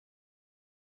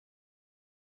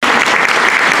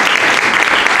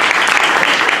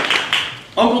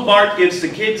Uncle Bart gives the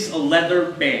kids a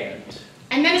leather band.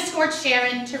 And then escorts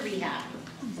Sharon to rehab.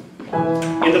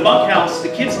 In the bunkhouse, the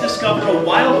kids discover a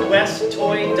Wild West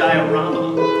toy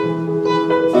diorama.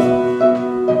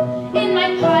 In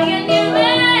my pioneer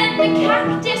land, the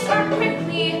cactus are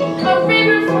prickly, a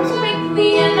river flows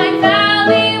quickly, and my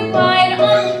valley wide.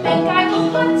 On the bank I will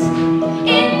hunt,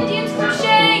 Indians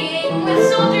crocheting, with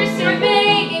soldiers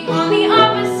surveying on the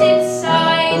opposite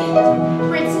side.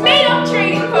 Britt's made up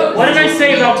trading posts. What did I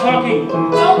say about talking?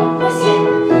 Don't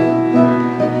listen.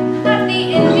 At the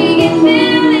Indian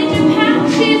village,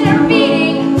 Apaches are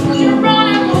beating.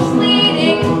 Geronimo's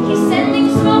leading. He's sending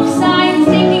smoke signs,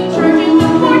 taking charge in the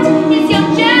port. His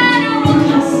young General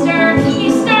Custer,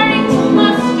 he's starting to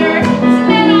muster his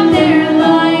men on their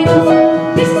lines.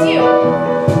 This is you.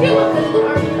 You look good in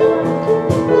our uniform.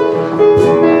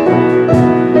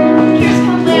 Here's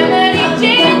Calamity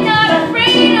Jane, not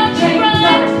afraid of the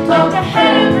run. Looked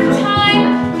ahead of her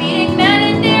time, beating men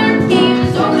in their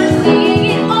games, overseeing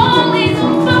it all is a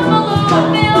Buffalo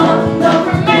Bill. The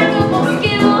remarkable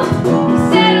skill,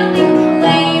 settling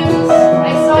claims.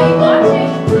 I saw you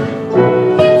watching.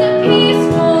 It's a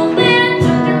peaceful land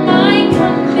under my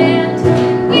command.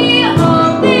 We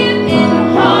all live in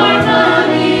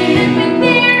harmony, and when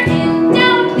they're in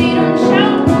doubt, they don't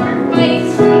shout or fight.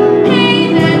 Hey,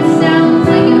 that sounds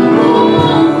like a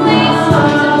cool place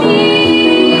to be.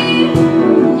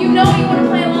 You know you want to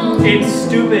play along. It's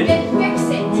stupid. Then fix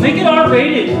it. Make it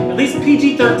R-rated, at least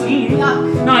PG-13.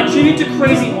 Yuck. Not a tribute to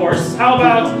Crazy Horse. How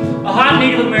about a hot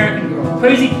Native American girl,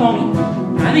 Crazy Pony?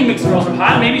 I think mixed girls are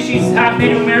hot. Maybe she's half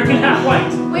Native American, half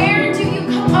white. Where do you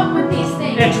come up with these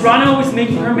things? And Geronimo is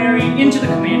making her marry into the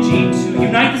Comanche to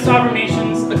unite the sovereign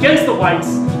nations against the whites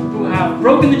who have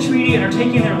broken the treaty and are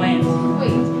taking their land.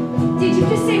 Wait, did you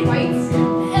just say whites?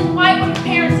 And why would her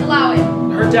parents allow it?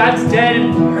 Her dad's dead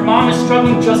and her mom is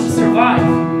struggling just to survive.